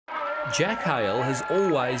Jack Hale has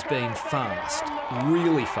always been fast,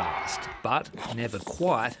 really fast, but never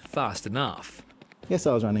quite fast enough. Yes,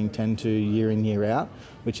 I was running 10-2 year in, year out,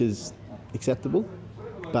 which is acceptable,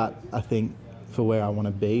 but I think for where I want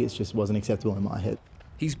to be, it just wasn't acceptable in my head.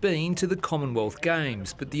 He's been to the Commonwealth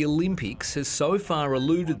Games, but the Olympics has so far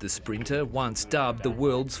eluded the sprinter once dubbed the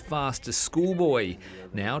world's fastest schoolboy.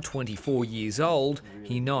 Now 24 years old,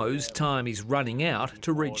 he knows time is running out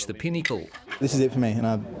to reach the pinnacle. This is it for me, and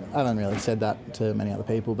I haven't really said that to many other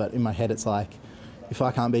people, but in my head it's like, if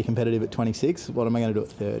I can't be competitive at 26, what am I going to do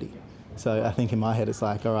at 30? So I think in my head it's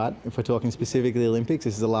like, all right, if we're talking specifically Olympics,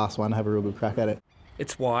 this is the last one to have a real good crack at it.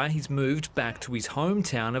 It's why he's moved back to his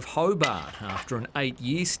hometown of Hobart after an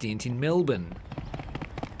 8-year stint in Melbourne.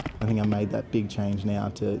 I think I made that big change now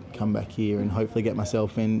to come back here and hopefully get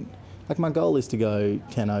myself in. Like, my goal is to go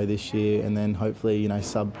 10-0 this year and then hopefully, you know,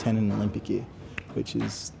 sub 10 in an Olympic year, which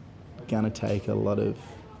is going to take a lot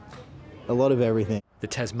of everything. The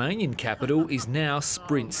Tasmanian capital is now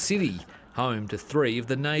Sprint City, home to 3 of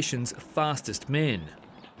the nation's fastest men.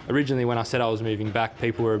 Originally, when I said I was moving back,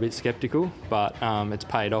 people were a bit sceptical, but it's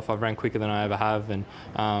paid off. I've ran quicker than I ever have, and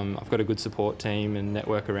I've got a good support team and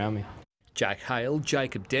network around me. Jack Hale,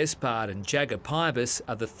 Jacob Despard and Jagger Pybus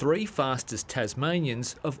are the 3 fastest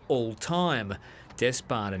Tasmanians of all time.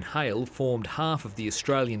 Despard and Hale formed half of the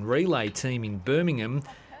Australian relay team in Birmingham,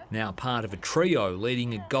 now part of a trio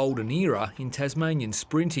leading a golden era in Tasmanian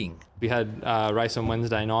sprinting. We had a race on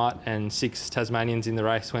Wednesday night and 6 Tasmanians in the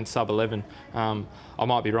race went sub 11. I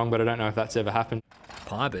might be wrong, but I don't know if that's ever happened.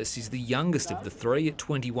 Pybus is the youngest of the 3 at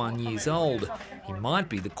 21 years old. He might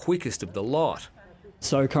be the quickest of the lot.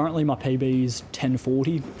 So currently my PB is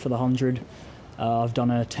 10:40 for the 100. I've done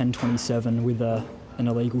a 10:27 with an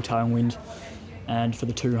illegal tailwind, and for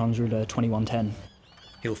the 200 a 21:10.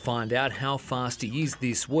 He'll find out how fast he is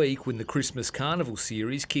this week when the Christmas Carnival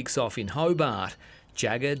series kicks off in Hobart.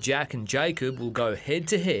 Jagger, Jack and Jacob will go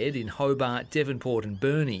head-to-head in Hobart, Devonport and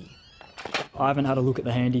Burnie. I haven't had a look at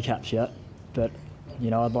the handicaps yet, but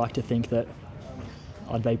you know, I'd like to think that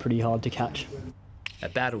I'd be pretty hard to catch. A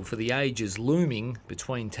battle for the ages looming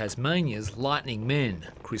between Tasmania's lightning men.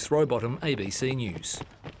 Chris Rowbottom, ABC News.